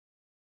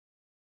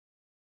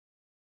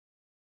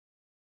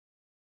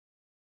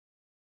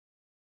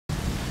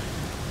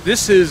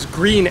This is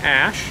green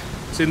ash.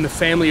 It's in the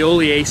family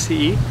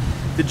Oleaceae,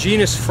 the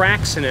genus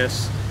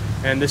Fraxinus,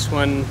 and this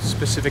one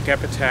specific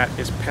epithet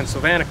is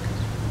pennsylvanica.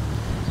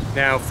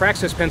 Now,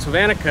 Fraxinus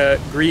pennsylvanica,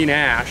 green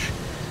ash,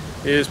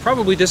 is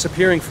probably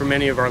disappearing from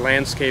many of our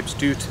landscapes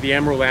due to the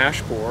emerald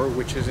ash borer,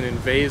 which is an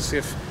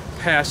invasive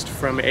pest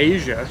from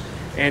Asia,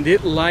 and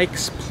it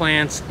likes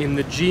plants in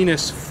the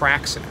genus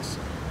Fraxinus.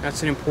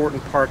 That's an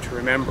important part to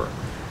remember.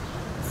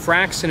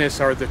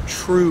 Fraxinus are the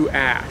true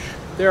ash.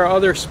 There are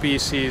other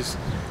species,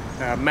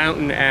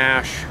 mountain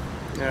ash,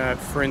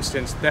 for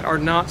instance, that are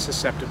not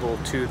susceptible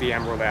to the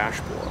emerald ash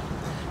borer.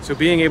 So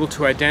being able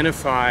to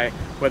identify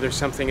whether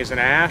something is an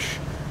ash,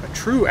 a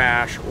true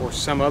ash, or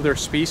some other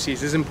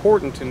species is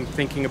important in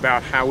thinking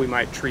about how we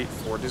might treat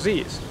for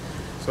disease.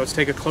 So let's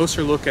take a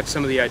closer look at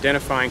some of the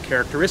identifying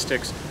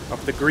characteristics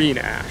of the green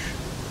ash.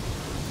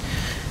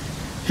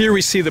 Here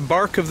we see the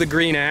bark of the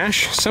green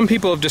ash. Some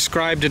people have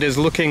described it as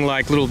looking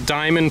like little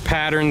diamond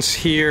patterns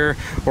here,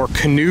 or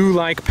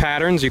canoe-like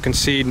patterns. You can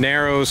see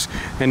narrows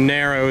and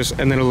narrows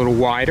and then a little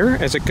wider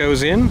as it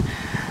goes in.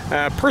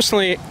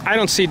 Personally, I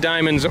don't see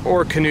diamonds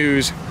or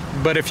canoes,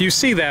 but if you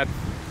see that,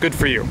 good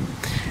for you,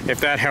 if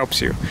that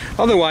helps you.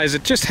 Otherwise,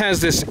 it just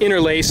has this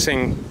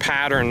interlacing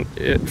pattern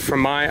from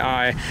my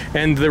eye,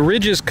 and the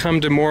ridges come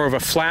to more of a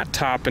flat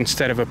top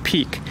instead of a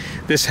peak.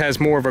 This has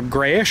more of a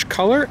grayish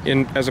color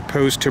as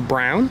opposed to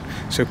brown,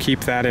 so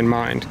keep that in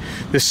mind.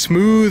 The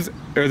smooth,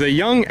 or the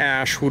young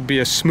ash would be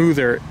a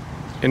smoother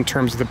in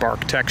terms of the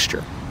bark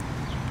texture.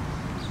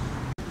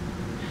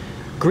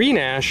 Green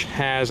ash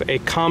has a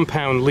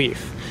compound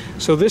leaf,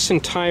 so this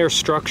entire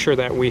structure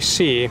that we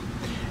see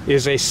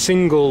is a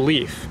single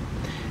leaf.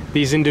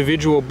 These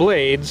individual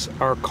blades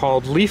are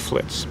called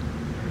leaflets.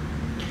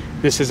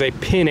 This is a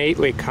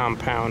pinnately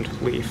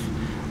compound leaf.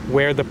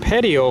 Where the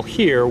petiole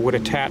here would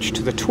attach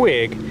to the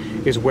twig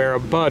is where a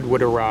bud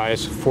would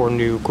arise for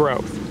new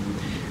growth.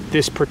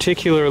 This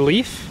particular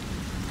leaf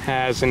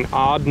has an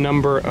odd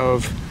number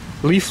of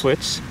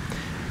leaflets,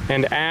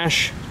 and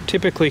ash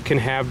typically can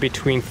have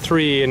between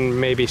 3 and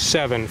maybe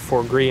 7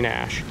 for green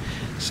ash.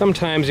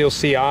 Sometimes you'll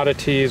see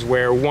oddities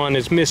where one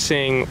is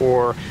missing,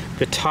 or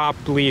the top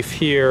leaf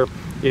here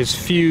is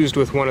fused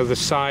with one of the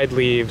side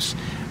leaves,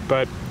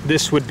 but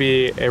this would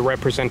be a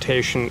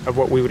representation of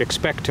what we would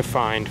expect to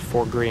find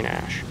for green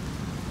ash.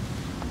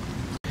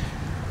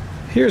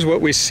 Here's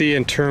what we see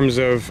in terms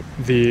of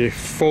the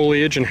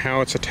foliage and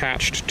how it's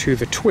attached to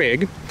the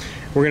twig.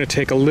 We're going to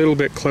take a little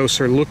bit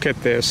closer look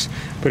at this,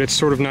 but it's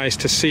sort of nice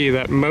to see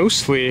that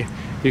mostly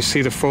you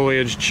see the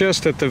foliage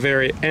just at the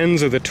very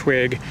ends of the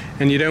twig,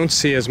 and you don't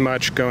see as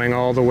much going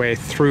all the way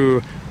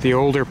through the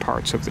older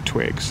parts of the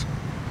twigs.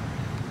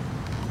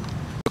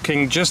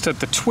 Looking just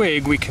at the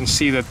twig, we can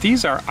see that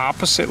these are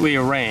oppositely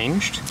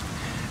arranged,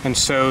 and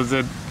so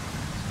the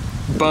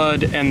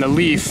bud and the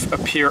leaf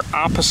appear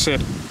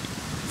opposite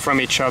from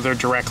each other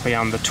directly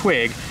on the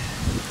twig.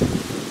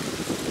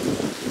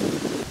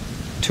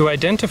 To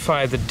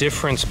identify the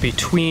difference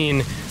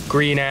between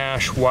green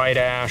ash, white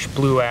ash,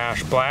 blue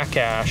ash, black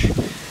ash,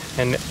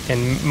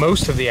 and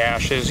most of the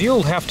ashes,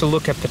 you'll have to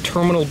look at the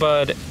terminal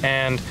bud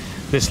and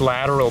this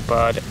lateral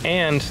bud,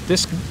 and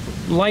this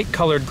light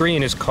colored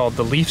green is called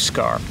the leaf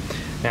scar.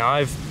 Now,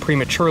 I've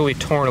prematurely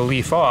torn a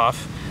leaf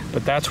off,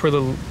 but that's where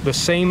the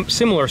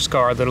similar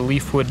scar that a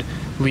leaf would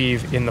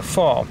leave in the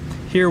fall.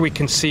 Here we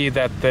can see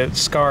that the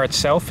scar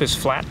itself is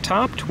flat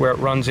topped where it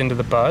runs into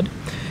the bud.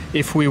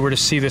 If we were to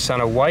see this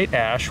on a white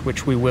ash,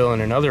 which we will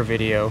in another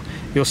video,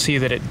 you'll see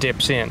that it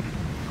dips in.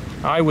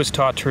 I was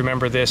taught to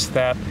remember this,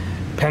 that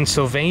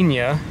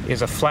Pennsylvania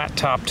is a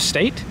flat-topped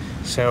state,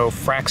 so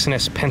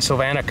Fraxinus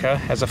pennsylvanica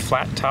has a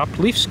flat-topped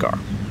leaf scar.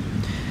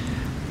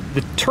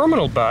 The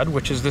terminal bud,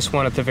 which is this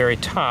one at the very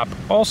top,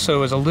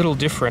 also is a little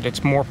different.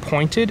 It's more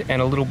pointed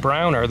and a little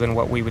browner than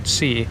what we would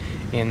see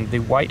in the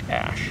white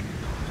ash.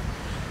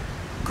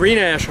 Green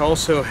ash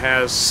also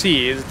has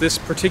seeds. This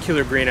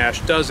particular green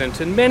ash doesn't,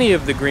 and many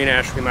of the green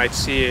ash we might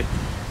see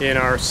in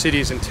our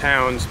cities and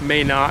towns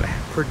may not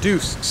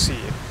produce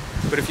seed.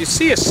 But if you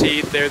see a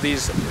seed, they're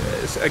these,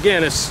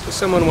 again, as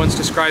someone once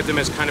described them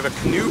as kind of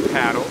a canoe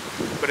paddle,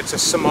 but it's a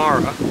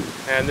samara,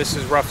 and this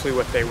is roughly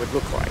what they would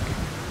look like.